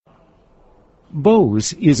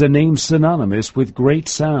Bose is a name synonymous with great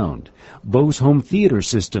sound. Bose home theater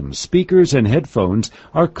systems, speakers, and headphones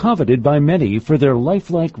are coveted by many for their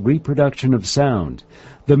lifelike reproduction of sound.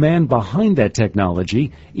 The man behind that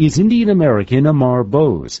technology is Indian-American Amar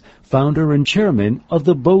Bose, founder and chairman of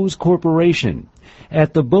the Bose Corporation.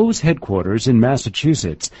 At the Bose headquarters in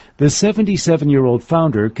Massachusetts, the 77-year-old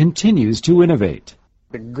founder continues to innovate.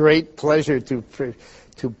 A great pleasure to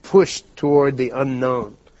push toward the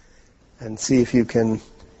unknown and see if you can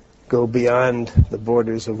go beyond the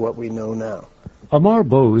borders of what we know now. Amar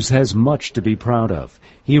Bose has much to be proud of.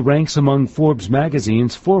 He ranks among Forbes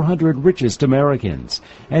magazine's 400 richest Americans,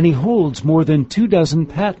 and he holds more than 24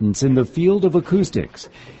 patents in the field of acoustics.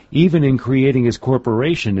 Even in creating his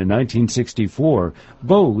corporation in 1964,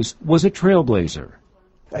 Bose was a trailblazer.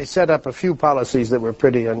 I set up a few policies that were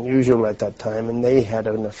pretty unusual at that time, and they had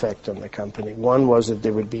an effect on the company. One was that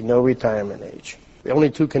there would be no retirement age. The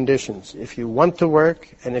only two conditions, if you want to work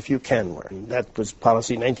and if you can work. That was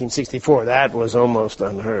policy 1964. That was almost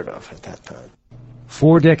unheard of at that time.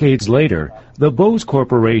 4 decades later, the Bose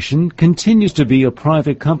Corporation continues to be a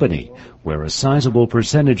private company, where a sizable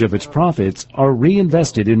percentage of its profits are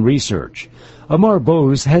reinvested in research. Amar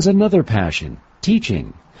Bose has another passion,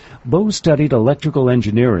 teaching. Bose studied electrical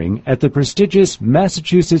engineering at the prestigious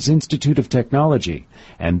Massachusetts Institute of Technology,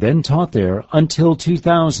 and then taught there until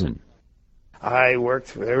 2000. I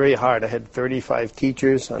worked very hard. I had 35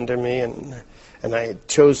 teachers under me, and I had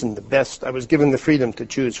chosen the best. I was given the freedom to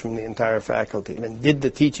choose from the entire faculty and did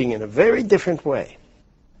the teaching in a very different way.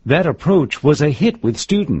 That approach was a hit with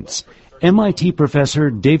students. MIT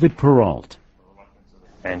professor David Peralt.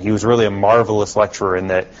 And he was really a marvelous lecturer in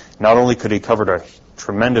that not only could he cover a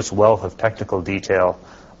tremendous wealth of technical detail,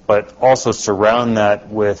 but also surround that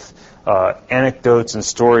with anecdotes and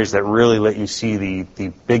stories that really let you see the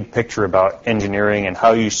big picture about engineering and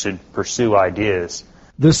how you should pursue ideas.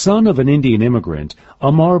 The son of an Indian immigrant,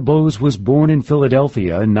 Amar Bose was born in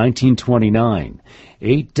Philadelphia in 1929.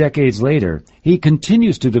 8 decades later, he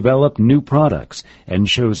continues to develop new products and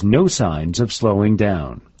shows no signs of slowing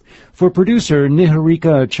down. For producer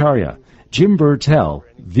Niharika Acharya, Jim Burtell,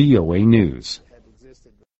 VOA News.